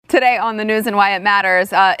Today on the news and why it matters,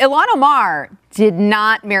 Ilhan Omar did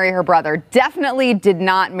not marry her brother. Definitely did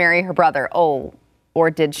not marry her brother. Oh,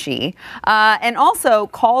 or did she? And also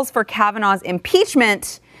calls for Kavanaugh's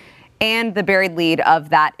impeachment and the buried lead of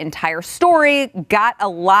that entire story. Got a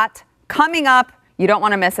lot coming up. You don't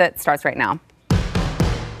want to miss it. Starts right now.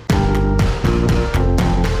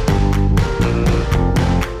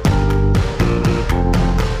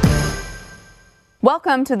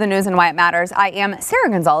 Welcome to the news and why it matters. I am Sarah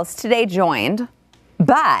Gonzalez, today joined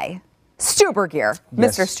by Stu Burgier,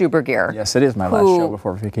 yes. Mr. Stu Burgier. Yes, it is my last show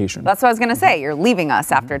before vacation. That's what I was going to say. You're leaving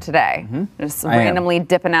us after today. Just randomly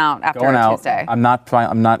dipping out after a Tuesday. I'm not.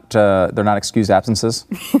 They're not excused absences.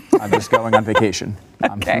 I'm just going on vacation.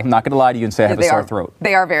 Okay. I'm not going to lie to you and say I have a sore throat.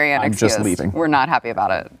 They are very unexcused. I'm just leaving. We're not happy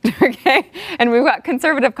about it. Okay. And we've got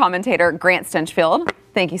conservative commentator Grant Stinchfield.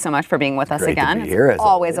 Thank you so much for being with us again. To be here, it's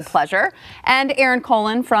always a pleasure. And Aaron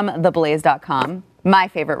Colin from theblaze.com, my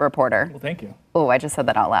favorite reporter. Well, thank you. Oh, I just said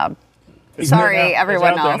that out loud. Sorry,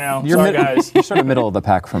 everyone else. Sorry, guys. You're sort of middle of the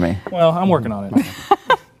pack for me. Well, I'm working on it.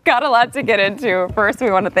 Got a lot to get into. First, we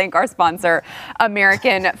want to thank our sponsor,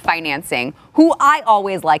 American Financing, who I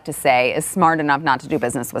always like to say is smart enough not to do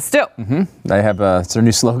business with Stu. They have it's their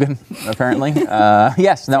new slogan, apparently.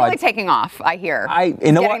 Yes, no, it's really taking off. I hear.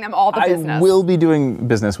 Getting them all the business. I will be doing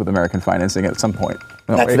business with American Financing at some point.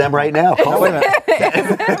 That's them right now. Call them.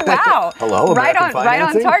 Wow. Hello, right on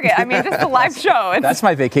target. I mean, just a live show. That's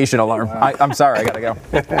my vacation alarm. I'm sorry, I gotta go.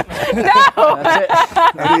 No. That's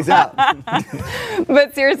it. And he's out.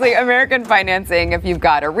 But seriously, American Financing, if you've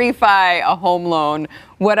got a refi, a home loan,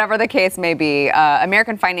 whatever the case may be,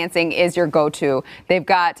 American Financing is your go-to. They've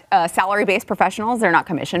got salary-based professionals. They're not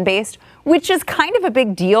commission-based, which is kind of a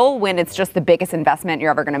big deal when it's just the biggest investment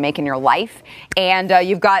you're ever going to make in your life. And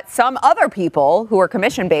you've got some other people who are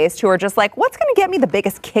commission-based who are just like, what's going to get me the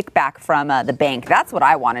biggest kickback from the bank? That's what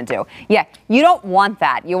I want to do. Yeah, you don't want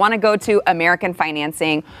that. You want to go to American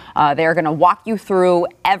Financing. They're going to walk you through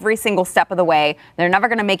every single step of the way. They're never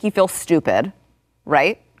going to make you feel stupid,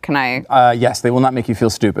 right? Can I? Yes, they will not make you feel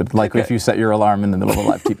stupid, like if you set your alarm in the middle of a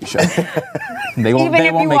live TV show. They won't, Even they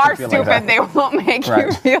if won't you make are you feel stupid, like that. they won't make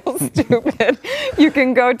you feel stupid. You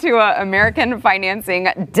can go to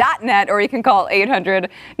AmericanFinancing.net or you can call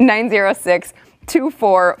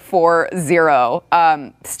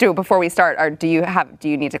 800-906-2440. Stu, before we start, do you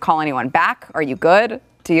need to call anyone back? Are you good?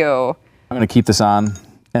 I'm going to keep this on,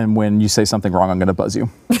 and when you say something wrong, I'm going to buzz you.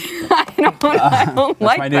 I don't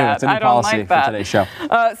like that. It's a new policy for today's show.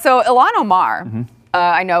 So Ilhan Omar,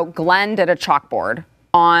 I know Glenn did a chalkboard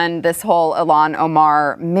on this whole Ilhan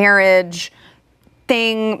Omar marriage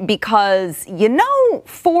thing because,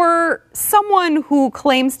 for someone who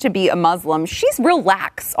claims to be a Muslim, she's real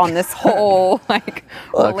lax on this whole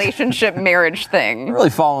relationship marriage thing. I'm really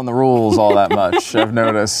following the rules all that much, I've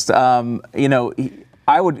noticed.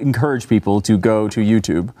 I would encourage people to go to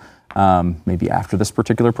YouTube. Maybe after this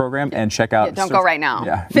particular program and check out. Don't go right now.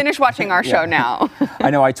 Yeah. Finish watching our show now. I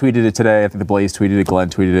know I tweeted it today. I think the Blaze tweeted it. Glenn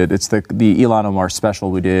tweeted it. It's the Ilhan Omar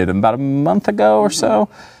special we did about a month ago or so.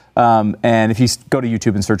 And if you go to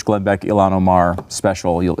YouTube and search Glenn Beck Ilhan Omar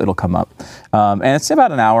special, it'll come up. And it's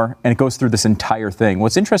about an hour and it goes through this entire thing.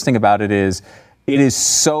 What's interesting about it is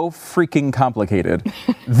so freaking complicated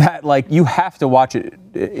that you have to watch it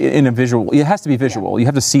in a visual. It has to be visual. You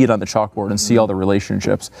have to see it on the chalkboard and see all the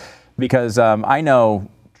relationships. Because I know,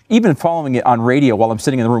 even following it on radio while I'm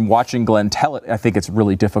sitting in the room watching Glenn tell it, I think it's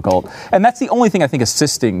really difficult. And that's the only thing I think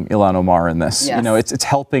assisting Ilhan Omar in this. Yes. It's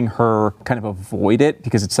helping her kind of avoid it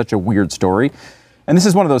because it's such a weird story. And this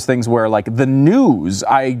is one of those things where, the news,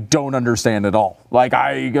 I don't understand at all.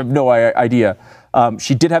 I have no idea.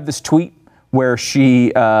 She did have this tweet where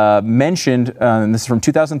she mentioned, and this is from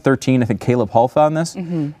 2013, I think Caleb Hull found this,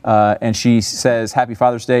 and she says, "Happy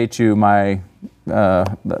Father's Day to my,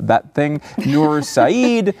 that thing, Noor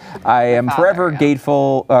Saeed. I am forever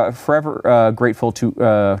grateful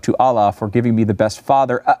to Allah for giving me the best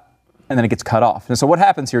father." And then it gets cut off. And so what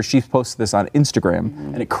happens here, she posts this on Instagram,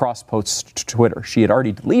 and it cross-posts to Twitter. She had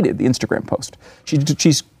already deleted the Instagram post.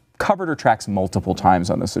 She's covered her tracks multiple times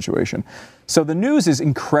on this situation. So the news is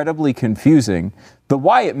incredibly confusing. The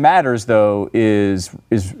why it matters, though, is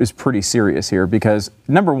pretty serious here because,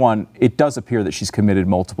 number one, it does appear that she's committed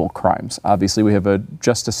multiple crimes. Obviously, we have a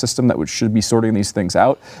justice system that should be sorting these things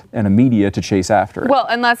out and a media to chase after it. Well,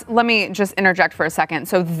 and let me just interject for a second.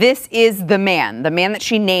 So this is the man that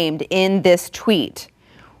she named in this tweet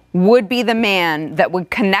would be the man that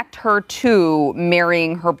would connect her to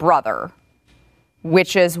marrying her brother,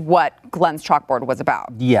 which is what Glenn's chalkboard was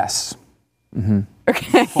about. Yes.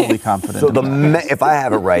 Okay. Fully confident. So if I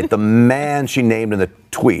have it right, the man she named in the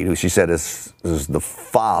tweet, who she said is the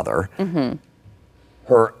father,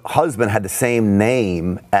 her husband had the same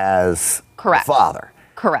name as Correct. the father.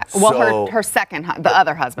 Correct. Well, her second, the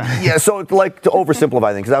other husband. Yeah, so it's like to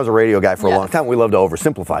oversimplify things, because I was a radio guy for a long time. We love to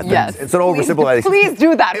oversimplify things. Yes. It's an oversimplify. Please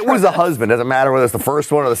do that. It was the husband. Doesn't matter whether it's the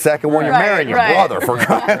first one or the second one. You're marrying your brother, for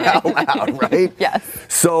crying out loud, right? Yes.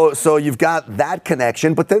 So you've got that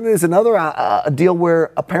connection, but then there's another deal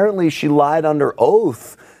where apparently she lied under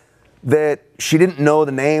oath that she didn't know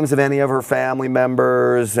the names of any of her family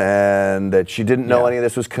members and that she didn't know any of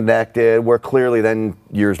this was connected, where clearly then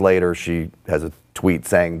years later she has a tweet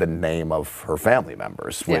saying the name of her family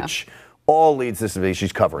members, which all leads us to be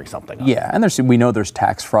she's covering something up. Yeah, and we know there's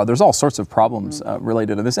tax fraud. There's all sorts of problems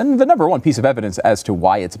related to this. And the number one piece of evidence as to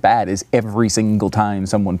why it's bad is every single time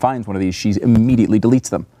someone finds one of these, she immediately deletes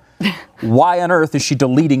them. Why on earth is she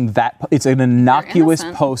deleting that? It's an innocuous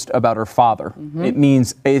post about her father. It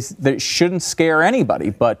means that it shouldn't scare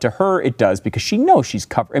anybody, but to her it does, because she knows she's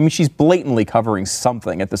covering. I mean, she's blatantly covering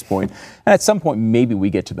something at this point, and at some point maybe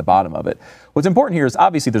we get to the bottom of it. What's important here is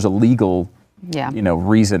obviously there's a legal,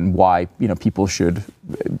 reason why we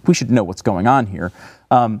should know what's going on here.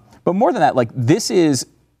 But more than that, like, this is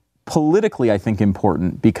politically, I think,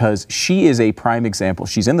 important because she is a prime example.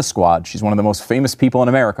 She's in the squad. She's one of the most famous people in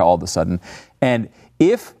America all of a sudden. And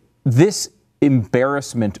if this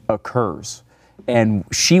embarrassment occurs and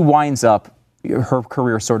she winds up, her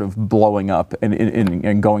career sort of blowing up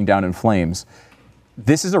and going down in flames,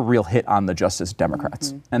 this is a real hit on the Justice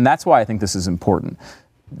Democrats. And that's why I think this is important.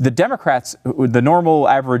 The Democrats, the normal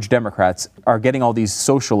average Democrats, are getting all these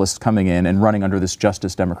socialists coming in and running under this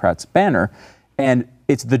Justice Democrats banner. And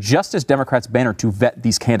it's the Justice Democrats banner to vet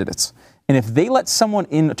these candidates. And if they let someone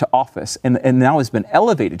into office and now has been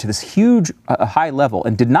elevated to this huge high level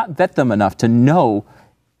and did not vet them enough to know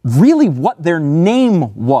really what their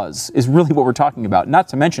name was, is really what we're talking about. Not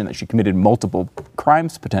to mention that she committed multiple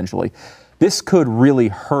crimes potentially. This could really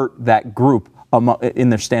hurt that group in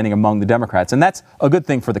their standing among the Democrats. And that's a good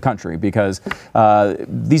thing for the country because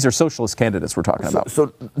these are socialist candidates we're talking about.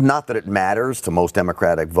 So not that it matters to most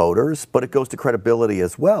Democratic voters, but it goes to credibility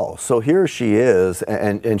as well. So here she is,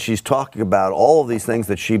 and she's talking about all of these things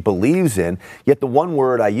that she believes in, yet the one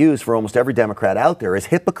word I use for almost every Democrat out there is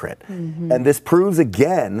hypocrite. And this proves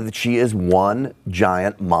again that she is one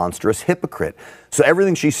giant, monstrous hypocrite. So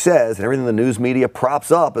everything she says and everything the news media props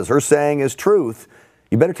up as her saying is truth,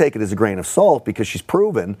 you better take it as a grain of salt, because she's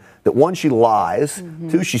proven that, one, she lies,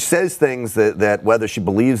 two, she says things that whether she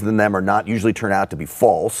believes in them or not usually turn out to be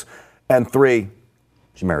false, and three,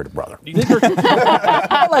 she married a brother.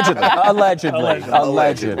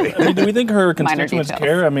 Allegedly. I mean, do we think her constituents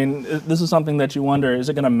care? I mean, this is something that you wonder, is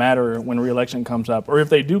it going to matter when re-election comes up? Or if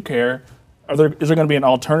they do care, is there going to be an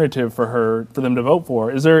alternative for them to vote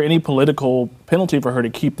for? Is there any political penalty for her to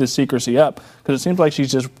keep this secrecy up? Because it seems like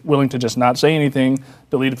she's just willing to just not say anything,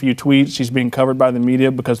 delete a few tweets. She's being covered by the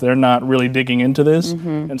media because they're not really digging into this.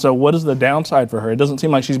 And so what is the downside for her? It doesn't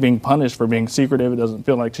seem like she's being punished for being secretive. It doesn't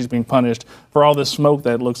feel like she's being punished for all this smoke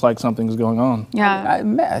that looks like something's going on. Yeah.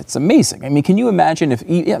 It's amazing. I mean, can you imagine if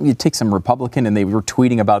you take some Republican and they were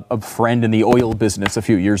tweeting about a friend in the oil business a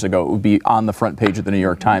few years ago, it would be on the front page of the New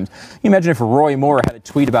York Times. Can you imagine if Roy Moore had a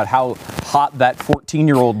tweet about how hot that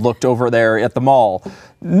 14-year-old looked over there at the mall?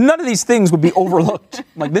 None of these things would be overlooked.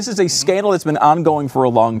 Like, this is a scandal that's been ongoing for a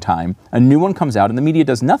long time. A new one comes out and the media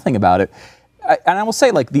does nothing about it. And I will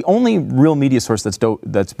say, like, the only real media source that's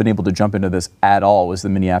been able to jump into this at all was the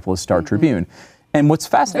Minneapolis Star-Tribune. And what's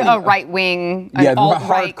fascinating... A right-wing, an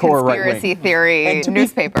alt-right conspiracy theory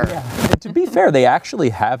newspaper. And to be fair, they actually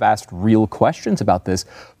have asked real questions about this.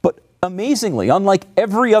 But amazingly, unlike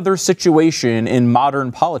every other situation in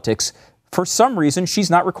modern politics, for some reason,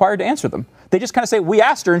 she's not required to answer them. They just kind of say, we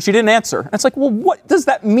asked her and she didn't answer. And it's like, well, what does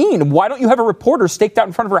that mean? Why don't you have a reporter staked out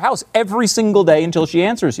in front of her house every single day until she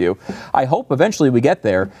answers you? I hope eventually we get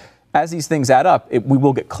there. As these things add up, we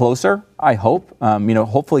will get closer, I hope.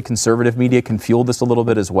 Hopefully conservative media can fuel this a little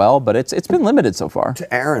bit as well, but it's been limited so far.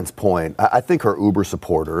 To Aaron's point, I think her Uber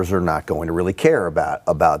supporters are not going to really care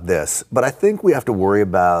about this. But I think we have to worry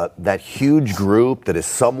about that huge group that is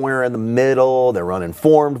somewhere in the middle. They're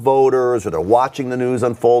uninformed voters, or they're watching the news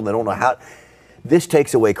unfold. They don't know how. This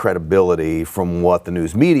takes away credibility from what the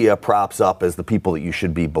news media props up as the people that you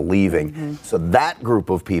should be believing. So that group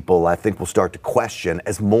of people, I think, will start to question,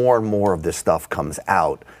 as more and more of this stuff comes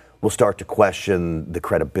out, will start to question the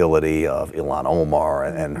credibility of Ilhan Omar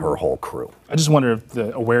and her whole crew. I just wonder if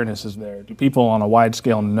the awareness is there. Do people on a wide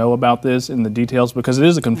scale know about this in the details? Because it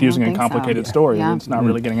is a confusing and complicated story. Yeah. It's not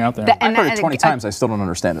really getting out there. I've heard it 20 times. I still don't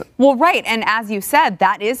understand it. Well, right. And as you said,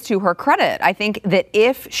 that is to her credit. I think that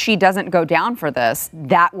if she doesn't go down for this,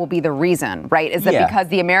 that will be the reason, right? Is that because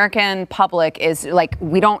the American public is like,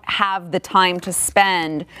 we don't have the time to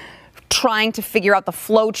spend trying to figure out the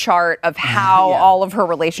flow chart of how all of her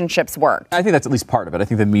relationships work. I think that's at least part of it. I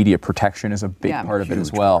think the media protection is a big part of it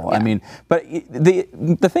as well. I mean, but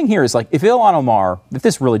the thing here is, like, if Ilhan Omar, if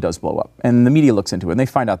this really does blow up and the media looks into it and they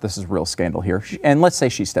find out this is a real scandal here, and let's say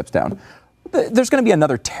she steps down, there's going to be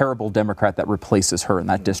another terrible Democrat that replaces her in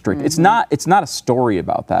that district. It's not a story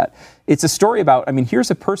about that. It's a story about, I mean,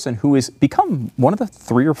 here's a person who has become one of the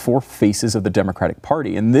 3 or 4 faces of the Democratic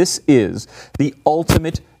Party, and this is the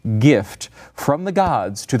ultimate gift from the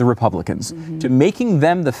gods to the Republicans. To making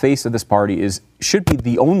them the face of this party should be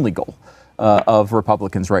the only goal of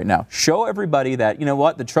Republicans right now. Show everybody that, you know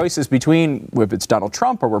what, the choice is between, if it's Donald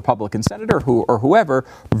Trump or Republican senator or whoever,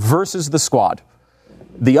 versus the squad.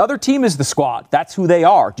 The other team is the squad. That's who they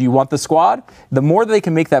are. Do you want the squad? The more they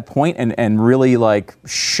can make that point and really, like,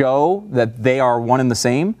 show that they are one and the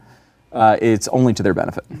same, it's only to their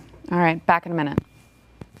benefit. All right, back in a minute.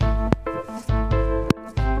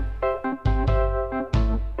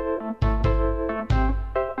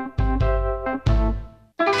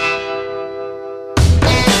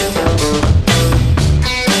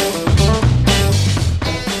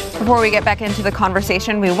 Before we get back into the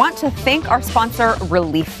conversation, we want to thank our sponsor,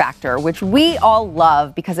 Relief Factor, which we all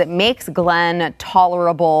love because it makes Glenn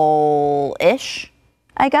tolerable-ish,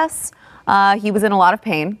 I guess. He was in a lot of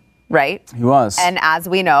pain, right? He was. And as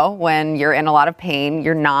we know, when you're in a lot of pain,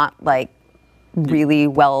 you're not, like, really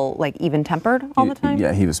well, like, even-tempered all the time.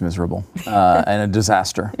 Yeah, he was miserable and a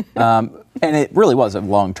disaster. And it really was a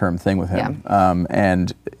long-term thing with him. Yeah.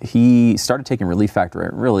 And he started taking Relief Factor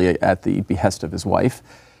really at the behest of his wife.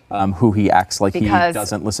 Who he acts like he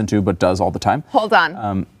doesn't listen to, but does all the time. Hold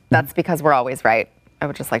on. That's because we're always right. I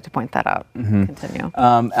would just like to point that out. Continue.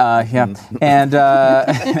 And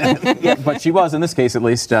but she was, in this case at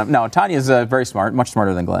least. No, Tanya's very smart, much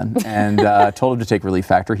smarter than Glenn, and told him to take Relief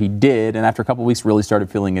Factor. He did, and after a couple of weeks really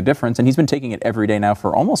started feeling a difference, and he's been taking it every day now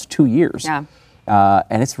for almost 2 years. Yeah.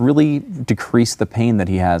 And it's really decreased the pain that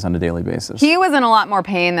he has on a daily basis. He was in a lot more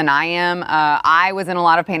pain than I am. I was in a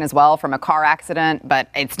lot of pain as well from a car accident, but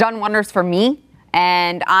it's done wonders for me.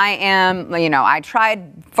 And I am, I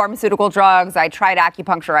tried pharmaceutical drugs, I tried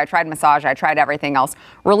acupuncture, I tried massage, I tried everything else.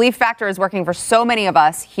 Relief Factor is working for so many of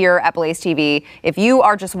us here at Blaze TV. If you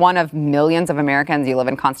are just one of millions of Americans, you live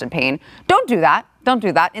in constant pain, don't do that. Don't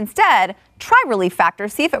do that. Instead, try Relief Factor,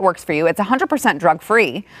 see if it works for you. It's 100%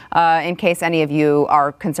 drug-free, in case any of you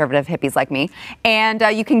are conservative hippies like me. And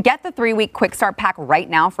you can get the 3-week Quick Start Pack right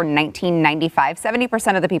now for $19.95.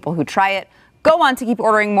 70% of the people who try it go on to keep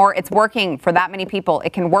ordering more. It's working for that many people.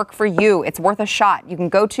 It can work for you. It's worth a shot. You can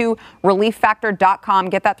go to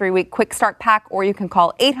relieffactor.com, get that 3-week Quick Start Pack, or you can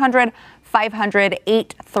call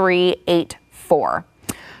 800-500-8384.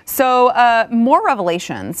 So more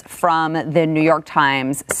revelations from the New York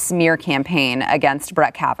Times smear campaign against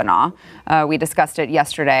Brett Kavanaugh. We discussed it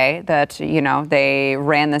yesterday that, they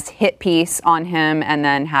ran this hit piece on him and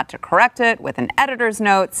then had to correct it with an editor's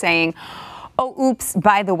note saying, oh, oops,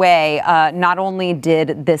 by the way, not only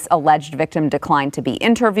did this alleged victim decline to be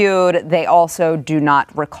interviewed, they also do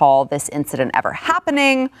not recall this incident ever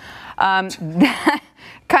happening.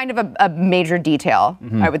 Kind of a major detail,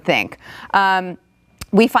 I would think.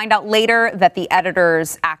 We find out later that the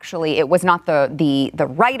editors it was not the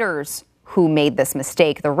writers who made this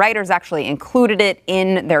mistake. The writers actually included it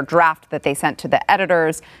in their draft that they sent to the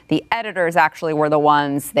editors. The editors actually were the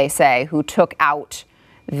ones, they say, who took out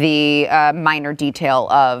the minor detail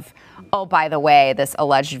of, oh, by the way, this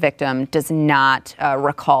alleged victim does not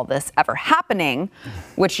recall this ever happening,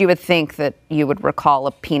 which you would think that you would recall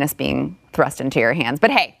a penis being thrust into your hands.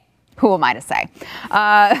 But hey, who am I to say?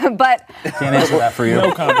 But can't answer that for you.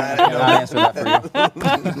 No comment. Cannot answer that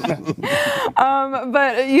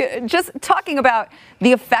for you. Just talking about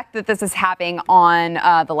the effect that this is having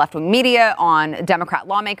on the left-wing media, on Democrat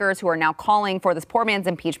lawmakers who are now calling for this poor man's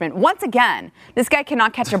impeachment. Once again, this guy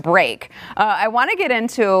cannot catch a break. I want to get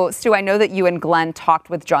into, Stu, I know that you and Glenn talked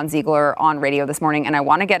with John Ziegler on radio this morning, and I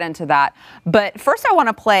want to get into that. But first I want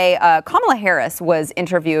to play, Kamala Harris was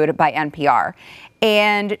interviewed by NPR.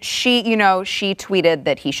 And she tweeted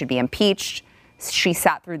that he should be impeached. She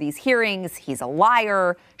sat through these hearings. He's a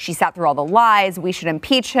liar. She sat through all the lies. We should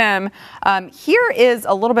impeach him. Here is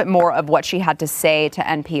a little bit more of what she had to say to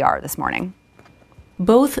NPR this morning.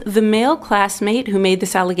 both the male classmate who made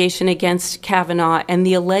this allegation against Kavanaugh and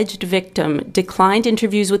the alleged victim declined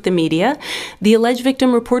interviews with the media. The alleged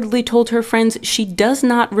victim reportedly told her friends she does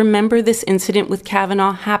not remember this incident with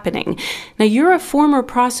Kavanaugh happening. Now, you're a former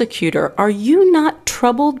prosecutor. Are you not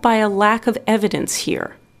troubled by a lack of evidence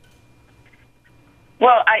here?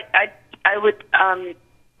 Well, I would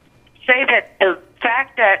say that the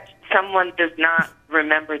fact that someone does not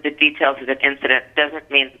remember the details of an incident doesn't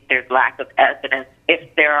mean that there's lack of evidence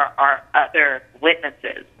if there are other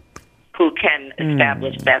witnesses who can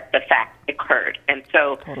establish that the fact occurred. And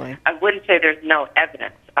so I wouldn't say there's no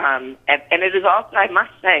evidence. And it is also, I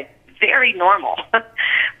must say, very normal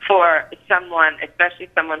for someone, especially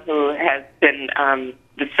someone who has been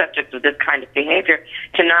the subject of this kind of behavior,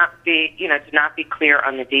 to not be clear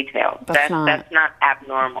on the details. That's not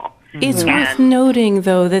abnormal. It's worth noting,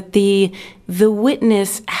 though, that the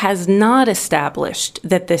witness has not established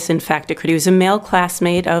that this, in fact, occurred. He was a male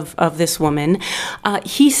classmate of this woman.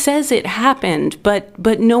 He says it happened,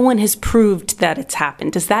 but no one has proved that it's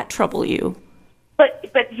happened. Does that trouble you? But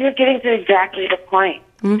you're getting to exactly the point.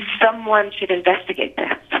 Someone should investigate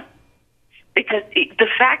this. Because the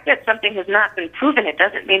fact that something has not been proven, it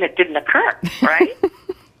doesn't mean it didn't occur, right?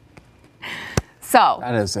 So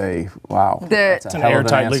that is wow. It's an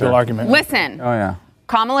airtight legal argument. Listen. Oh, yeah.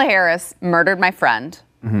 Kamala Harris murdered my friend.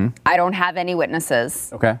 I don't have any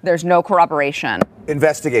witnesses. Okay. There's no corroboration.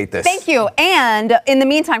 Investigate this. Thank you. And in the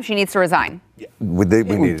meantime, she needs to resign. We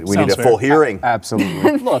need a full hearing.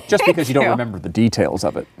 Absolutely. Look, just because you don't remember the details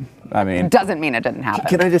of it, I mean, doesn't mean it didn't happen.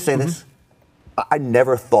 Can I just say this? I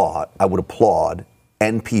never thought I would applaud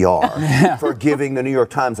NPR for giving the New York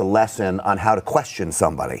Times a lesson on how to question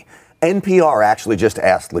somebody. NPR actually just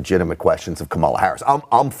asked legitimate questions of Kamala Harris.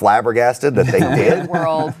 I'm flabbergasted that they did.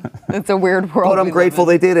 It's a weird world. But I'm grateful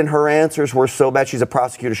they did, and her answers were so bad. She's a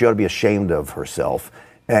prosecutor. She ought to be ashamed of herself.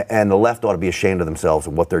 And the left ought to be ashamed of themselves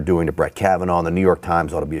and what they're doing to Brett Kavanaugh. And the New York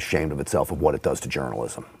Times ought to be ashamed of itself of what it does to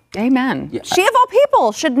journalism. Amen. Yeah, she of all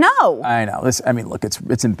people should know. I know. Look,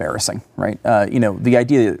 it's embarrassing, right? The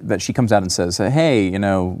idea that she comes out and says, "Hey,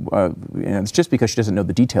 it's just because she doesn't know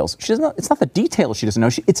the details." She doesn't know. It's not the details she doesn't know.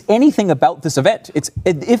 It's anything about this event. It's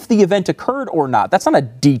if the event occurred or not. That's not a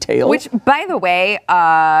detail. Which, by the way,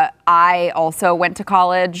 I also went to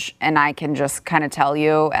college, and I can just kind of tell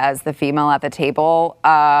you, as the female at the table,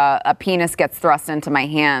 a penis gets thrust into my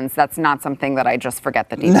hands. That's not something that I just forget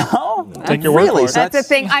the details. No, take your word for it. That's the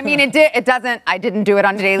thing. I mean, it doesn't. I didn't do it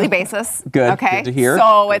on a daily basis. Good. Okay. Good to hear.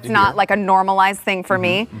 So it's not like a normalized thing for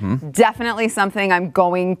me. Definitely something I'm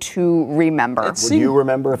going to remember. Would you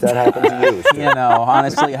remember if that happened to you?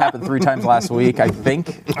 Honestly, it happened 3 times last week. I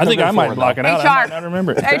think. I might block it out. I might not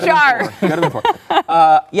remember it. HR.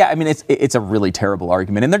 It's a really terrible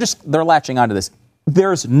argument, and they're latching onto this.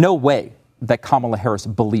 There's no way that Kamala Harris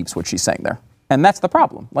believes what she's saying there. And that's the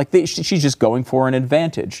problem. She's just going for an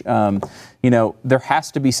advantage. There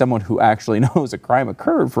has to be someone who actually knows a crime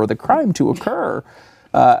occurred for the crime to occur.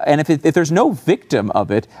 And if there's no victim of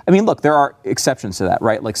it, look, there are exceptions to that,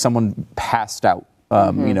 right? Like someone passed out.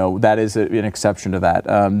 That is an exception to that.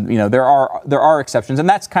 There are exceptions, and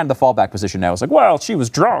that's kind of the fallback position now. It's like, well, she was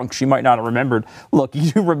drunk. She might not have remembered. Look,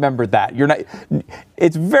 you remembered that. You're not.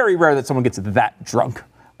 It's very rare that someone gets that drunk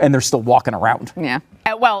and they're still walking around. Yeah.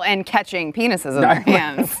 Well, and catching penises in their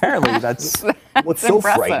hands. Apparently, that's what's so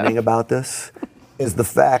impressive. frightening about this is the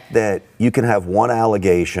fact that you can have one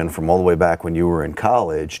allegation from all the way back when you were in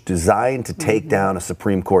college designed to take down a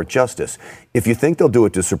Supreme Court justice. If you think they'll do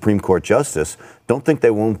it to a Supreme Court justice, don't think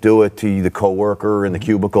they won't do it to the coworker in the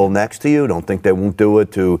cubicle next to you. Don't think they won't do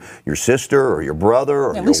it to your sister or your brother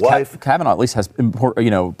or your wife. Kavanaugh at least has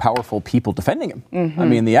powerful people defending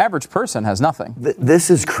him. The average person has nothing.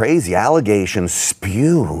 This is crazy. Allegations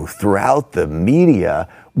spew throughout the media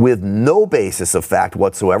with no basis of fact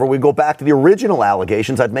whatsoever. We go back to the original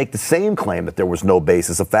allegations. I'd make the same claim that there was no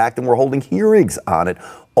basis of fact, and we're holding hearings on it,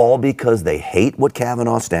 all because they hate what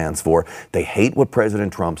Kavanaugh stands for, they hate what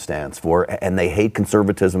President Trump stands for, and they hate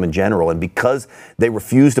conservatism in general. And because they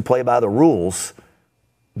refuse to play by the rules,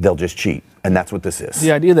 they'll just cheat. And that's what this is.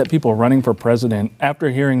 The idea that people running for president, after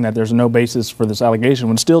hearing that there's no basis for this allegation,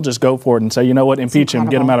 would still just go for it and say, you know what, impeach him,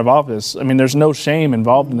 get him out of office. There's no shame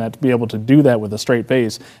involved in that to be able to do that with a straight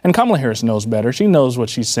face. And Kamala Harris knows better. She knows what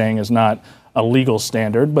she's saying is not a legal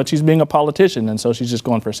standard, but she's being a politician. And so she's just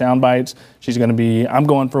going for sound bites. She's going to be, I'm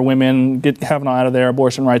going for women, get Kavanaugh out of there,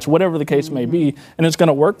 abortion rights, whatever the case may be. And it's going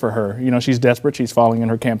to work for her. She's desperate. She's falling in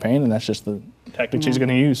her campaign, and that's just the tactic she's going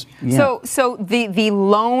to use. Yeah. So the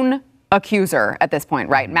lone accuser at this point,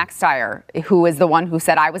 right? Max Stier, who is the one who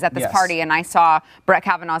said, I was at this party and I saw Brett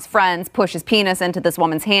Kavanaugh's friends push his penis into this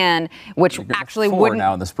woman's hand, which actually wouldn't.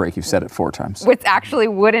 Now in this break, you've said it 4 times. Which actually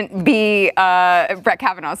wouldn't be Brett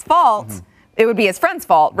Kavanaugh's fault. It would be his friend's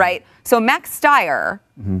fault, right? So Max Stier,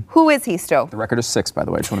 who is he, Sto? The record is 6, by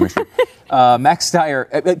the way. I just want to make sure. Max Stier,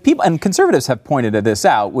 people and conservatives have pointed this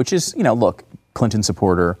out, which is, look, Clinton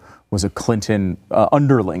supporter, was a Clinton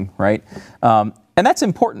underling, right? And that's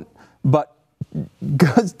important. But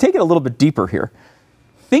take it a little bit deeper here.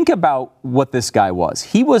 Think about what this guy was.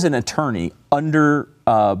 He was an attorney under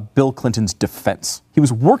Bill Clinton's defense. He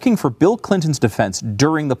was working for Bill Clinton's defense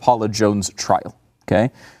during the Paula Jones trial, okay?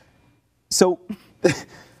 So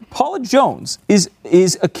Paula Jones is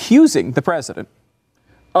accusing the president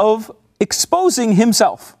of exposing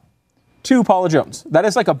himself to Paula Jones. That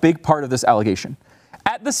is like a big part of this allegation.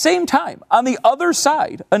 At the same time, on the other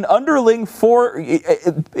side, an underling for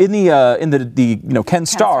Ken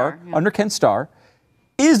Starr, under Ken Starr,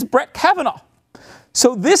 is Brett Kavanaugh.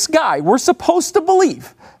 So this guy, we're supposed to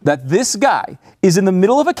believe that this guy is in the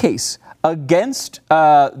middle of a case against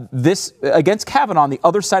Kavanaugh on the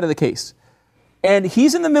other side of the case. And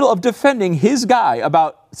he's in the middle of defending his guy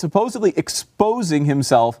about supposedly exposing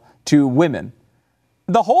himself to women.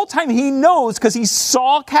 The whole time he knows, because he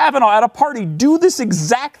saw Kavanaugh at a party do this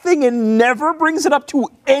exact thing and never brings it up to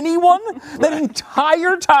anyone. That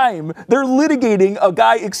entire time they're litigating a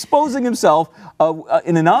guy exposing himself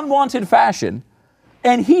in an unwanted fashion.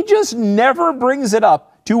 And he just never brings it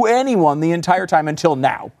up to anyone the entire time until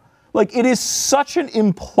now. Like, it is such an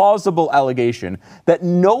implausible allegation that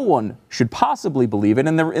no one should possibly believe it.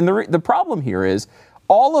 And the problem here is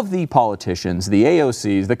all of the politicians, the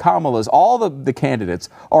AOCs, the Kamalas, all the candidates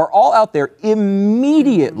are all out there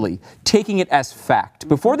immediately taking it as fact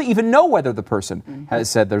before they even know whether the person has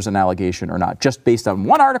said there's an allegation or not. Just based on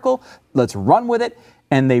one article, let's run with it.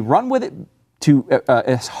 And they run with it to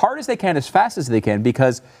as hard as they can, as fast as they can,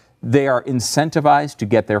 because they are incentivized to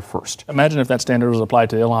get there first. Imagine if that standard was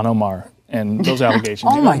applied to Ilhan Omar and those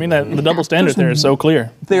allegations. The double standard there is so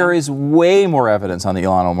clear. There is way more evidence on the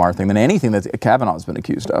Ilhan Omar thing than anything that Kavanaugh has been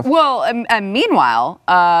accused of. Well, meanwhile,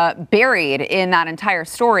 buried in that entire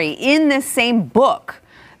story, in this same book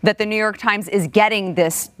that the New York Times is getting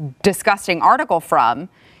this disgusting article from,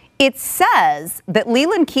 it says that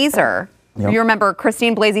Leland Keyser, you remember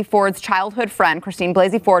Christine Blasey Ford's childhood friend, Christine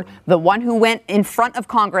Blasey Ford, the one who went in front of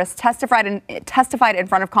Congress, testified in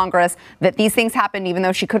front of Congress that these things happened, even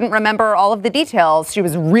though she couldn't remember all of the details. She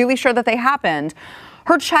was really sure that they happened.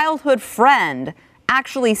 Her childhood friend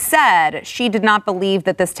actually said she did not believe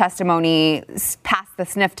that this testimony passed the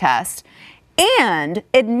sniff test, and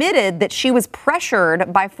admitted that she was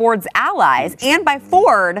pressured by Ford's allies and by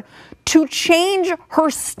Ford to change her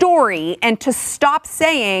story and to stop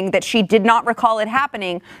saying that she did not recall it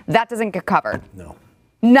happening. That doesn't get covered. No.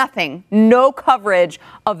 Nothing. No coverage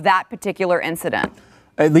of that particular incident.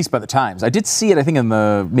 At least by the Times. I did see it, I think, in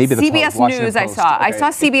the CBS News. I saw. Okay. I saw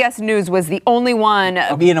CBS News was the only one.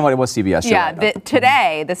 You know what? It was CBS. Yeah.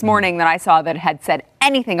 Today, this morning, that I saw that had said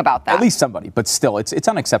anything about that. At least somebody, but still, it's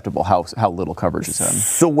unacceptable how little coverage is done.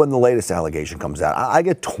 So when the latest allegation comes out, I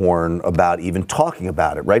get torn about even talking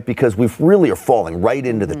about it, right? Because we really are falling right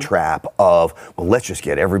into the trap of, well, let's just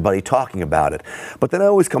get everybody talking about it. But then I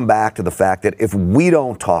always come back to the fact that if we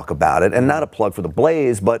don't talk about it, and not a plug for the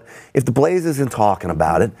Blaze, but if the Blaze isn't talking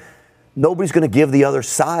about it, nobody's going to give the other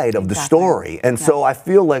side of the story. And so I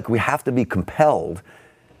feel like we have to be compelled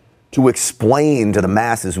to explain to the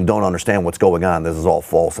masses who don't understand what's going on, this is all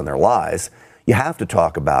false and they're lies. You have to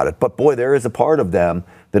talk about it. But boy, there is a part of them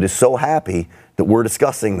that is so happy that we're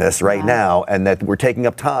discussing this right now and that we're taking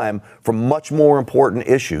up time for much more important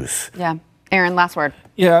issues. Yeah. Aaron, last word.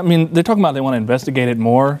 Yeah, I mean, they're talking about they want to investigate it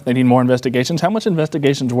more. They need more investigations. How much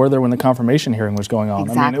investigations were there when the confirmation hearing was going on?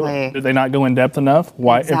 Exactly. I mean, did they not go in depth enough?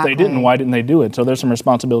 Why, If they didn't, why didn't they do it? So there's some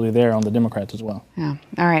responsibility there on the Democrats as well. Yeah.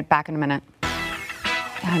 All right, back in a minute.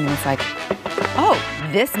 And it's like, oh,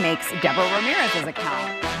 this makes Deborah Ramirez's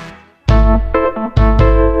account.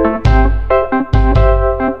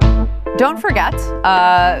 Don't forget,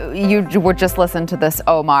 you would just listen to this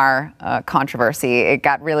Omar controversy. It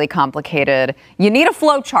got really complicated. You need a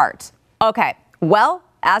flow chart. Okay, well,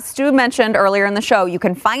 as Stu mentioned earlier in the show, you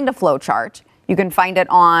can find a flow chart. You can find it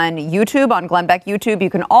on YouTube, on Glenn Beck YouTube.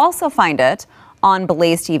 You can also find it on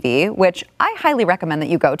Blaze TV, which I highly recommend that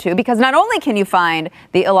you go to, because not only can you find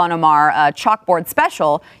the Ilhan Omar chalkboard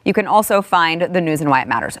special, you can also find the News and Why It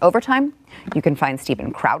Matters Overtime. You can find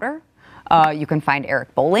Steven Crowder. You can find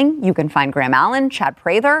Eric Bolling. You can find Graham Allen, Chad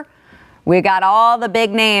Prather. We got all the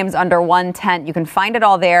big names under one tent. You can find it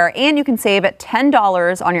all there, and you can save at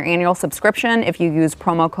 $10 on your annual subscription if you use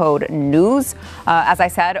promo code NEWS. As I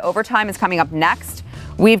said, Overtime is coming up next.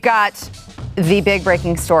 We've got the big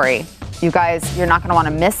breaking story. You guys, you're not going to want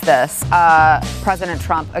to miss this. President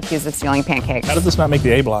Trump accused of stealing pancakes. How did this not make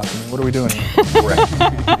the A block? I mean, what are we doing here?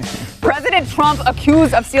 President Trump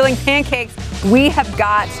accused of stealing pancakes. We've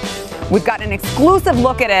got an exclusive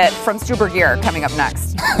look at it from Stuber Gear coming up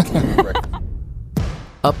next.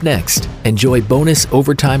 Up next, enjoy bonus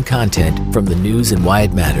Overtime content from the news and why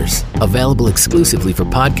it matters. Available exclusively for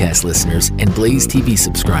podcast listeners and Blaze TV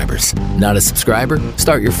subscribers. Not a subscriber?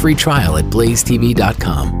 Start your free trial at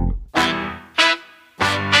blazetv.com.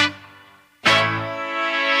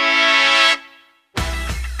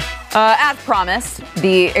 As promised,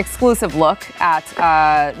 the exclusive look at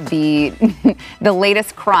the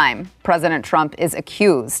latest crime President Trump is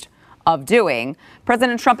accused of doing.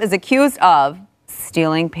 President Trump is accused of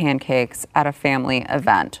stealing pancakes at a family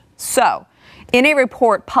event. So, in a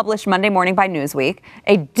report published Monday morning by Newsweek,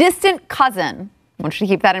 a distant cousin, I want you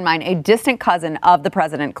to keep that in mind, a distant cousin of the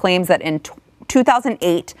president claims that in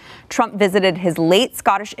 2008, Trump visited his late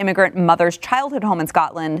Scottish immigrant mother's childhood home in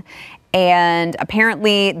Scotland, and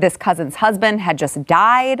apparently this cousin's husband had just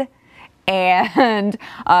died. And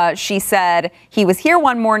she said, he was here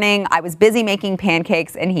one morning, I was busy making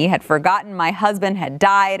pancakes, and he had forgotten my husband had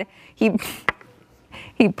died. He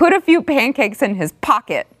put a few pancakes in his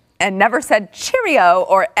pocket and never said cheerio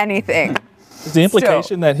or anything. Is the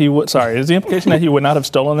implication that he would? Sorry, is the implication that he would not have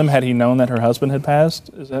stolen them had he known that her husband had passed?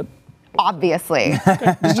 Is that? Obviously.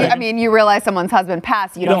 I mean, you realize someone's husband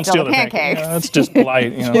passed, you don't steal the pancakes. That's just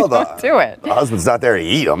polite. You know. Well, do it. The husband's not there to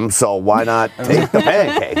eat them, so why not take the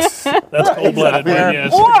pancakes? That's cold-blooded.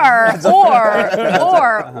 Yes.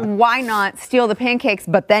 Or why not steal the pancakes,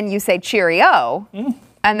 but then you say cheerio,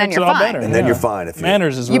 and then you're fine. And then you're fine. If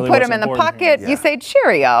Manners is really you put them in the pocket, you say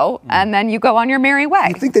cheerio, and then you go on your merry way.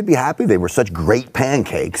 You think they'd be happy they were such great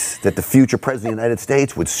pancakes that the future president of the United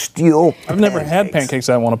States would steal I've never had pancakes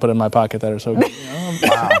I want to put in my pocket that are so good. You know?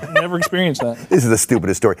 Wow. I've never experienced that. This is the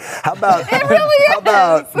stupidest story. How about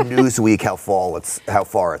Newsweek, how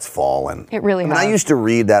far it's fallen? It really has. I used to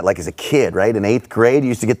read that like as a kid, right? In 8th grade, you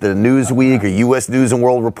used to get the Newsweek or U.S. News and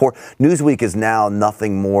World Report. Newsweek is now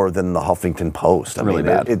nothing more than the Huffington Post. I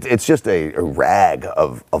mean, it's just a rag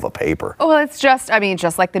of a paper. Well, it's just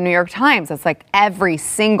like the New York Times. It's like every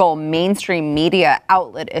single mainstream media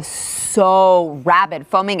outlet is so rabid,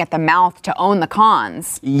 foaming at the mouth to own the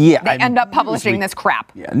cons. Yeah. They end up publishing this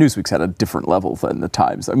crap. Yeah, Newsweek's at a different level than the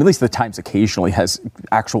Times. I mean, at least the Times occasionally has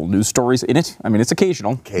actual news stories in it. I mean, it's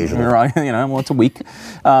occasional. Occasionally. You know, once a week.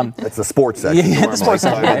 That's the sports section. Yeah, the sports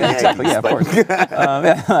section. Yeah, exactly. Yeah, of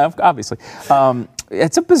course. Obviously.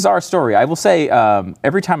 It's a bizarre story. I will say,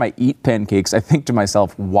 every time I eat pancakes, I think to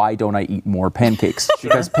myself, why don't I eat more pancakes?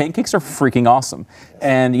 Because pancakes are freaking awesome.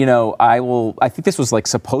 And, you know, I think this was like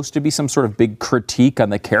supposed to be some sort of big critique on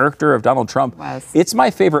the character of Donald Trump. It's my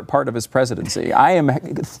favorite part of his presidency. I am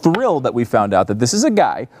thrilled that we found out that this is a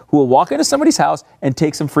guy who will walk into somebody's house and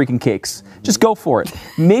take some freaking cakes. Just go for it.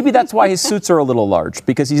 Maybe that's why his suits are a little large,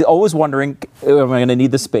 because he's always wondering, am I going to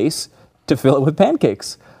need the space to fill it with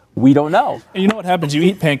pancakes? We don't know. And you know what happens? You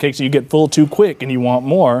eat pancakes and you get full too quick and you want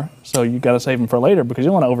more, so you got to save them for later because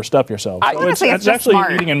you don't want to overstuff yourself. So honestly, it's actually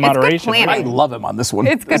smart. eating in moderation. It's good I love him on this one.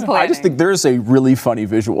 It's good planning. I just think there's a really funny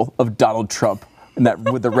visual of Donald Trump and that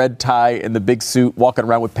with the red tie and the big suit walking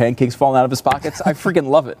around with pancakes falling out of his pockets. I freaking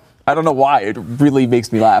love it. I don't know why. It really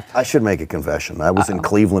makes me laugh. I should make a confession. I was in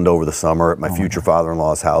Cleveland over the summer at my future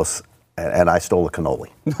father-in-law's house, and I stole a cannoli.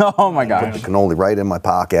 Oh my gosh. Put the cannoli right in my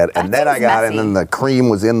pocket, and then I got it, and then the cream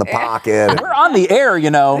was in the pocket. We're on the air,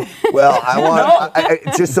 you know. Well, I want I,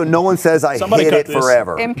 just so no one says I hid it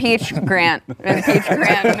forever. Impeach Grant. Impeach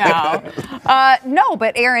Grant now. No,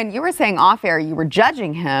 but Aaron, you were saying off air you were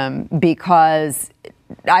judging him because,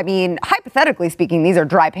 I mean, hypothetically speaking, these are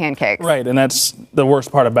dry pancakes. Right, and that's the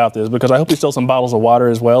worst part about this, because I hope he stole some bottles of water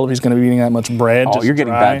as well if he's going to be eating that much bread. Oh, you're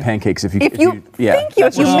getting dry. bad pancakes if you If you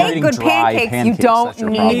make good pancakes, you don't You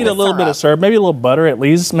need a little bit of syrup, maybe a little butter at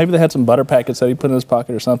least. Maybe they had some butter packets that he put in his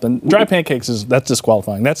pocket or something. Dry pancakes that's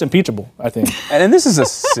disqualifying. That's impeachable, I think. And this is a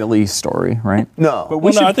silly story, right? No. But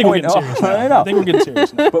we should I think we're point getting serious now. I think we're getting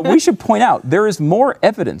serious now. But we should point out there is more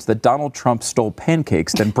evidence that Donald Trump stole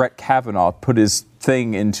pancakes than Brett Kavanaugh put his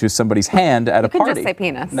thing into somebody's hand at a party. You can just say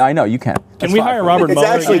penis. No, I know, you can. Can we hire Robert Mueller?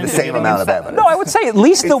 It's actually again? the same amount of evidence. No, I would say at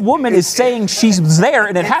least the woman is saying she's there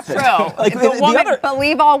and it happened. True. Like the woman,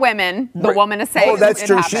 believe all women. The woman is saying. Oh, that's it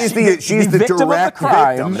true. happened. She's the victim direct of the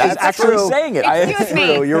crime victim. is That's actually true. saying it. Excuse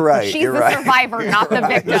me. True. You're right. She's You're the right. survivor, not the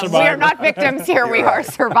victim. We are not victims here. We are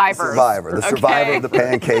survivors. The survivor of the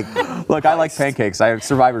pancake. Look, I like pancakes.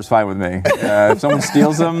 Survivor's fine with me. If someone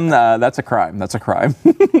steals them, that's a crime. That's a crime.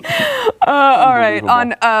 All right.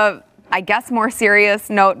 On I guess more serious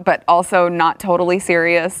note, but also not totally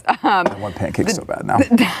serious. I want pancakes so bad now.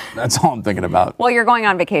 That's all I'm thinking about. Well, you're going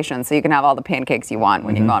on vacation, so you can have all the pancakes you want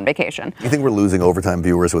when you go on vacation. You think we're losing overtime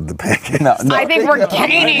viewers with the pancakes? No. I think we're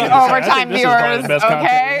gaining overtime This is probably viewers. the best content we've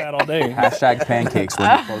Okay. had all day. Hashtag pancakes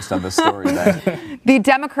when you post on the story today. The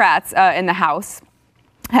Democrats in the House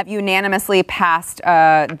have unanimously passed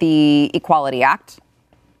the Equality Act.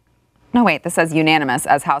 No, wait, this says unanimous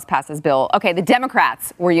as House passes bill. Okay, the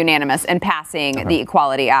Democrats were unanimous in passing the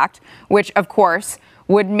Equality Act, which, of course,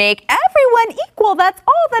 would make everyone equal. That's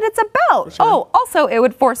all that it's about. Sure. Oh, also, it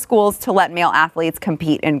would force schools to let male athletes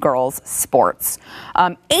compete in girls' sports.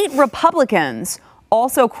 8 Republicans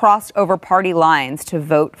also crossed over party lines to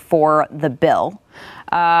vote for the bill.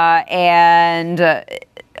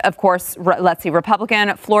 Of course, let's see,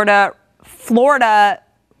 Republican Florida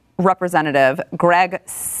Representative Greg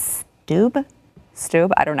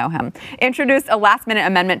Stube, I don't know him, introduced a last-minute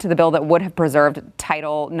amendment to the bill that would have preserved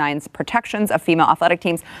Title IX's protections of female athletic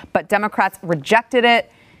teams, but Democrats rejected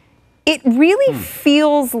it. It really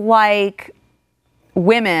feels like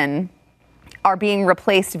women are being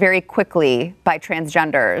replaced very quickly by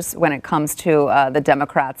transgenders when it comes to the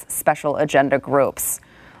Democrats' special agenda groups.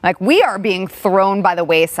 Like, we are being thrown by the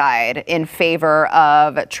wayside in favor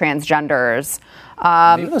of transgenders.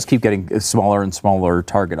 Maybe those keep getting a smaller and smaller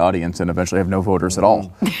target audience and eventually have no voters at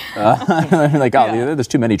all. There's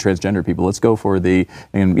too many transgender people. Let's go for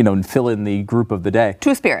and fill in the group of the day.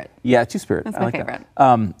 Two-spirit. Yeah, two-spirit. That's my favorite.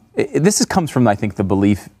 This comes from, I think, the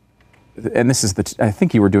belief, and this is I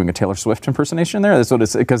think you were doing a Taylor Swift impersonation there. That's what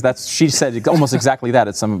it's, because she said almost exactly that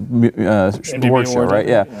at some award show, right?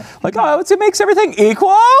 Yeah. Like, it makes everything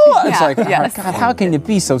equal. It's like, yes. God, how can you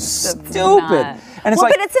be so stupid? And it's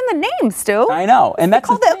but it's in the name, Stu. I know. And that's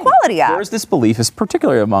called the Equality Act. There's this belief,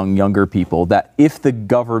 particularly among younger people, that if the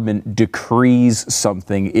government decrees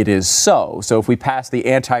something, it is so. So if we pass the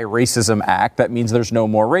Anti-Racism Act, that means there's no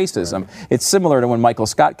more racism. Right. It's similar to when Michael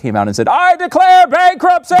Scott came out and said, I declare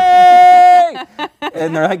bankruptcy!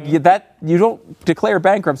 And they're like, you don't declare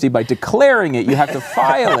bankruptcy by declaring it. You have to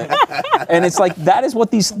file it. And it's like, that is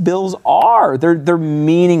what these bills are. They're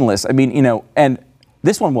meaningless. I mean, and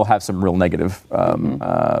this one will have some real negative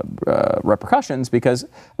repercussions because,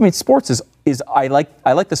 sports is I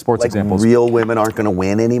like the sports examples. Real women aren't going to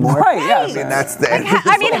win anymore. Right? Yeah.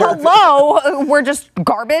 Hello, we're just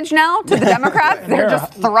garbage now to the Democrats. They're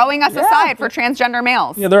just throwing us aside for transgender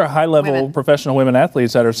males. Yeah, there are high-level professional women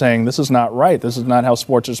athletes that are saying this is not right. This is not how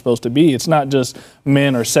sports are supposed to be. It's not just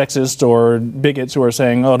men or sexist or bigots who are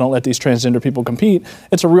saying, oh, don't let these transgender people compete.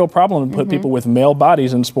 It's a real problem to put people with male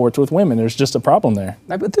bodies in sports with women. There's just a problem there.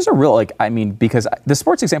 But there's a real, because the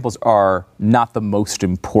sports examples are not the most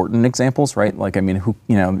important examples, right?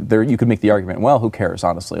 You could make the argument, well, who cares,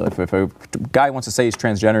 honestly? Like, if a guy wants to say he's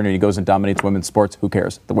transgender and he goes and dominates women's sports, who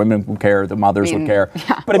cares? The women would care, the mothers would care.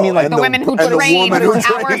 Yeah. But the women who train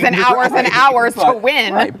hours and hours and hours to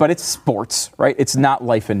win. Right, but it's sports, right? It's not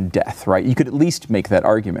life and death, right? You could at least make that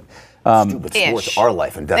argument. Stupid sports are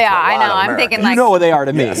life and death. Yeah, I know. I'm thinking you know what they are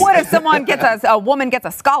to me. What if someone a woman gets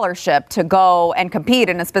a scholarship to go and compete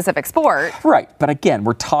in a specific sport? Right, but again,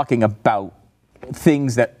 we're talking about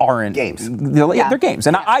things that aren't games. They're games,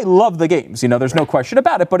 and I love the games. There's no question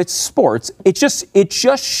about it. But it's sports. It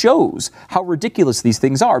just shows how ridiculous these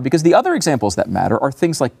things are. Because the other examples that matter are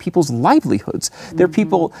things like people's livelihoods. They're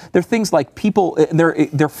things like people.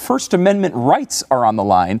 Their First Amendment rights are on the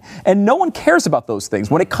line, and no one cares about those things.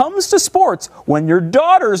 When it comes to sports, when your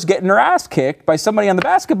daughter's getting her ass kicked by somebody on the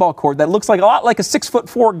basketball court that looks a lot like a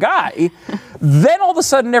 6'4" guy, then all of a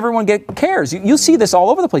sudden everyone cares. You see this all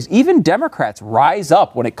over the place. Even Democrats rise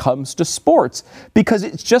up when it comes to sports because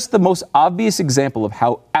it's just the most obvious example of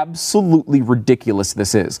how absolutely ridiculous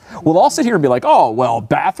this is. We'll all sit here and be like, oh, well,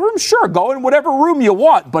 bathroom? Sure, go in whatever room you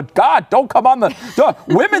want, but God, don't come on the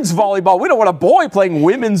women's volleyball. We don't want a boy playing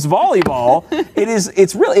women's volleyball.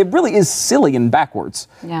 It really is silly and backwards,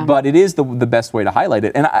 but it is the best way to highlight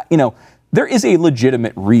it. And there is a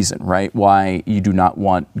legitimate reason, right, why you do not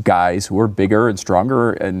want guys who are bigger and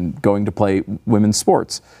stronger and going to play women's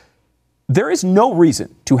sports. There is no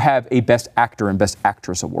reason to have a Best Actor and Best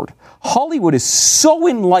Actress award. Hollywood is so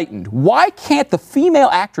enlightened. Why can't the female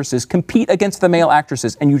actresses compete against the male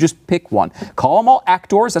actresses and you just pick one? Call them all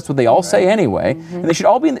actors. That's what they all say anyway. And they should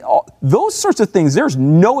all be in those sorts of things. There's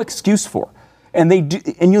no excuse for. And they do,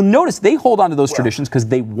 and you'll notice they hold on to those traditions because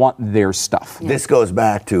they want their stuff. This goes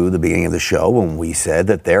back to the beginning of the show when we said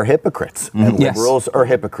that they're hypocrites and liberals are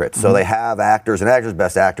hypocrites. So they have actors and actors,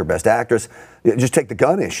 best actor, best actress. Just take the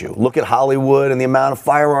gun issue. Look at Hollywood and the amount of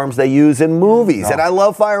firearms they use in movies. And I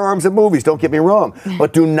love firearms in movies, don't get me wrong.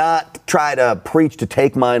 But do not try to preach to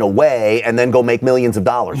take mine away and then go make millions of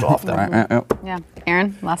dollars off them. Yeah.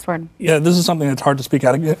 Aaron, last word. Yeah, this is something that's hard to speak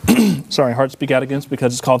out against. Hard to speak out against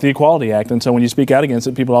because it's called the Equality Act. And so when you speak out against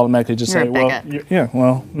it, people automatically just You're say, a bigot. well,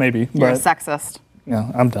 well, maybe. You're a sexist.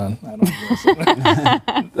 Yeah, I'm done. I don't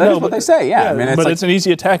That's what they say, yeah. I mean, it's an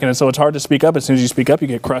easy attack, and so it's hard to speak up. As soon as you speak up, you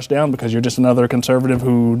get crushed down because you're just another conservative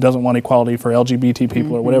who doesn't want equality for LGBT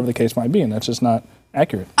people or whatever the case might be, and that's just not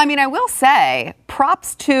accurate. I mean, I will say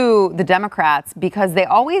props to the Democrats because they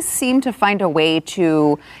always seem to find a way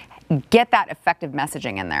to get that effective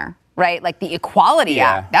messaging in there. Right? Like the Equality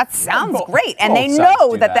Act. That sounds great. And they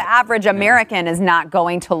know that the average American is not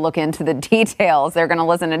going to look into the details. They're going to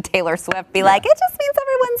listen to Taylor Swift, be like, it just means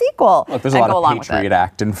everyone's equal. Look, there's a lot of Patriot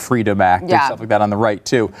Act and Freedom Act and stuff like that on the right,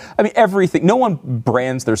 too. I mean, everything. No one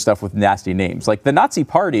brands their stuff with nasty names. Like the Nazi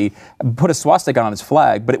Party put a swastika on its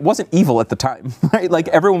flag, but it wasn't evil at the time. Right? Like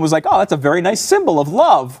everyone was like, oh, that's a very nice symbol of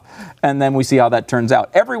love. And then we see how that turns out.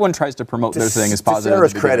 Everyone tries to promote their thing as positive. To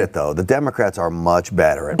Sarah's credit, though, the Democrats are much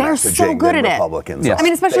better at messaging so good than at Republicans. I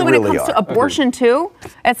mean, especially when it comes to abortion, too.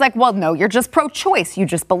 It's like, well, no, you're just pro-choice. You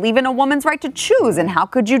just believe in a woman's right to choose. And how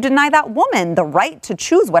could you deny that woman the right to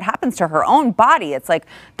choose what happens to her own body? It's like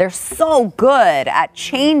they're so good at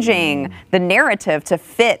changing the narrative to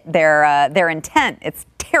fit their intent. It's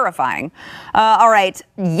terrifying. All right,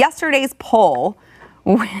 yesterday's poll,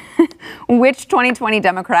 which 2020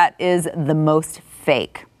 Democrat is the most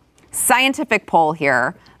fake? Scientific poll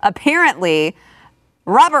here. Apparently,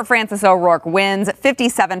 Robert Francis O'Rourke wins.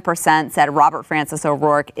 57% said Robert Francis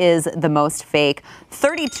O'Rourke is the most fake.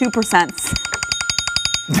 32%.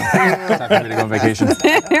 It's not for me to go on vacation.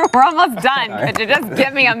 We're almost done. Could you just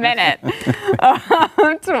give me a minute?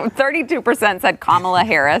 32% said Kamala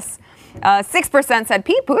Harris. 6% said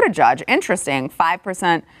Pete Buttigieg. Interesting.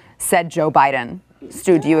 5% said Joe Biden.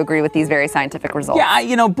 Stu, do you agree with these very scientific results?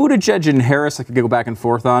 Yeah, Buttigieg and Harris I could go back and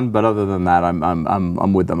forth on, but other than that,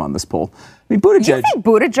 I'm with them on this poll. I mean, Buttigieg. Do you think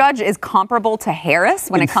Buttigieg is comparable to Harris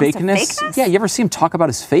when it comes to fakeness? Yeah, you ever see him talk about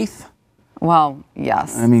his faith? Well,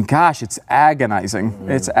 yes. I mean, gosh, it's agonizing.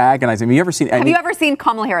 It's agonizing. Have you ever seen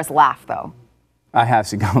Kamala Harris laugh, though? I have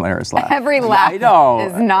seen Kamala Harris laugh. Every laugh is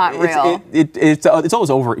not real. It's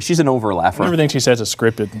always over. She's an over laugher. Everything she says is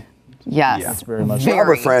scripted. Yes, very much.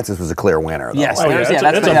 Robert Francis was a clear winner, though. Yes, that's his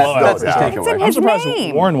takeaway. I'm surprised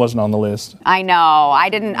Warren wasn't on the list. I know. I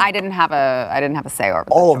didn't have a say over.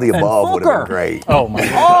 All of the above would have been great. Oh my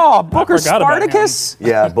God. Oh, Booker Spartacus.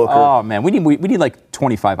 Yeah, Booker. Oh man, we need like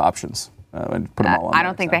 25 options. And put them all on I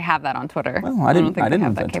don't think they have that on Twitter. Well, I didn't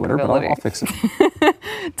invent Twitter, but I'll fix it.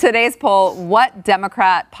 Today's poll: what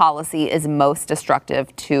Democrat policy is most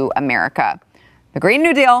destructive to America? The Green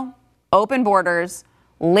New Deal, open borders,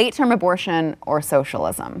 late-term abortion, or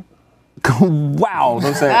socialism? Wow,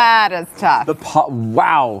 that is tough. The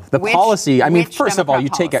policy. I mean, first of all, you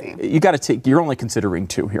got to take. You're only considering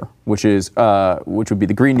two here, which would be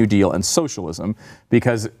the Green New Deal and socialism,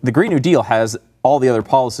 because the Green New Deal has all the other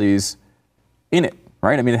policies in it,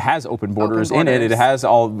 right? I mean, it has open borders in it. It has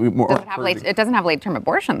all. It doesn't have late-term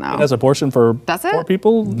abortion, though. It has abortion for poor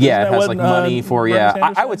people. Yeah, it has like money for.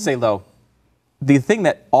 Yeah, I would say though. The thing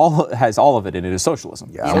that has all of it in it is socialism.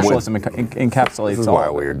 Yeah, socialism encapsulates this is why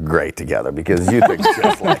we're great together, because you think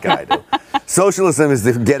just like I do. Socialism is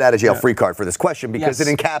the get-out-of-jail-free card for this question because it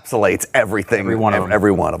encapsulates everything,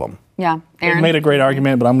 every one of them. Yeah, Aaron? It made a great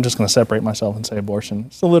argument, but I'm just going to separate myself and say abortion.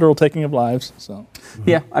 It's the literal taking of lives. So.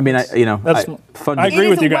 Yeah, I mean, I agree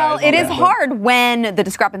with you guys. Well, it is hard when the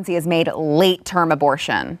discrepancy is made late-term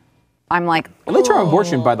abortion. I'm like, late-term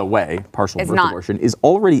abortion, by the way, partial birth abortion, is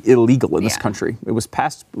already illegal in this country. It was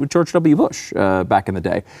passed with George W. Bush back in the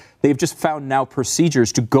day. They've just found now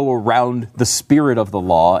procedures to go around the spirit of the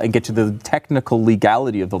law and get to the technical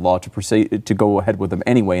legality of the law to go ahead with them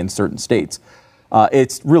anyway in certain states.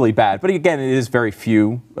 It's really bad. But again, it is very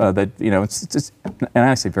few it's and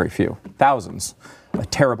I say very few, thousands. A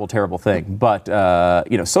terrible, terrible thing. But,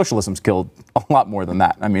 socialism's killed a lot more than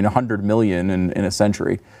that. I mean, 100 million in a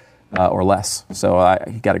century. Or less. So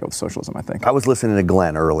you got to go with socialism, I think. I was listening to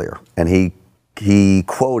Glenn earlier, and he he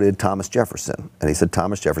quoted Thomas Jefferson, and he said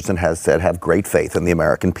Thomas Jefferson has said, have great faith in the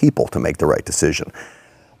American people to make the right decision.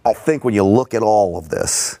 I think when you look at all of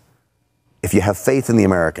this, if you have faith in the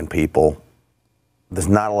American people, there's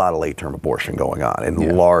not a lot of late-term abortion going on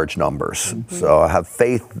in large numbers. So I have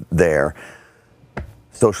faith there.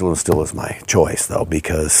 Socialism still is my choice, though,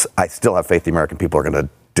 because I still have faith the American people are going to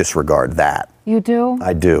disregard that. You do?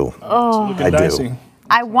 I do. Oh, I do.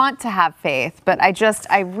 I want to have faith, but I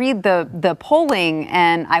read the polling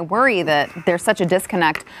and I worry that there's such a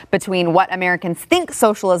disconnect between what Americans think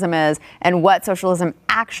socialism is and what socialism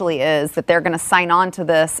actually is, that they're going to sign on to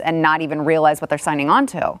this and not even realize what they're signing on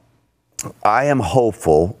to. I am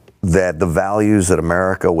hopeful that the values that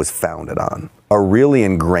America was founded on are really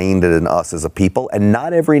ingrained in us as a people, and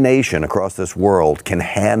not every nation across this world can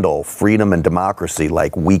handle freedom and democracy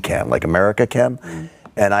like we can, like America can.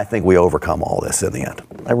 And I think we overcome all this in the end.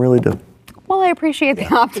 I really do. Well, I appreciate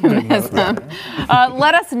the optimism.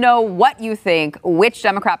 Let us know what you think, which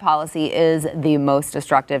Democrat policy is the most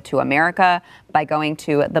destructive to America, by going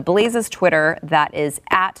to The Blaze's Twitter. That is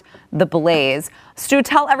at The Blaze. Stu,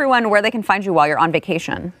 tell everyone where they can find you while you're on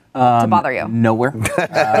vacation to bother you. Nowhere.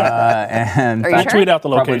 And Are you sure? Tweet out the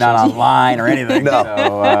location. Probably not online or anything. No.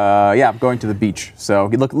 So, I'm going to the beach. So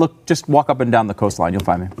look, just walk up and down the coastline. You'll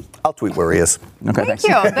find me. I'll tweet where he is. Okay, Thank thanks.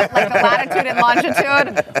 you. Like the latitude and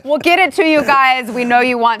longitude. We'll get it to you guys. We know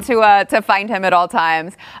you want to find him at all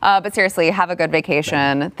times. But seriously, have a good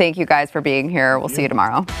vacation. Thank you guys for being here. We'll see you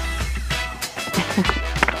tomorrow.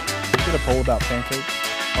 Did a poll about pancakes.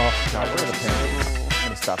 Oh, God, where are the pancakes? I'm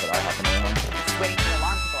going to stop at IHOP and Ilhan. Waiting for the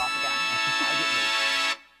alarm to go off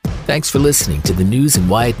again. Thanks for listening to the news and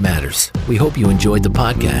why it matters. We hope you enjoyed the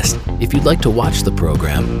podcast. If you'd like to watch the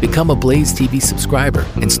program, become a Blaze TV subscriber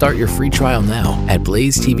and start your free trial now at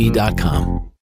blazetv.com.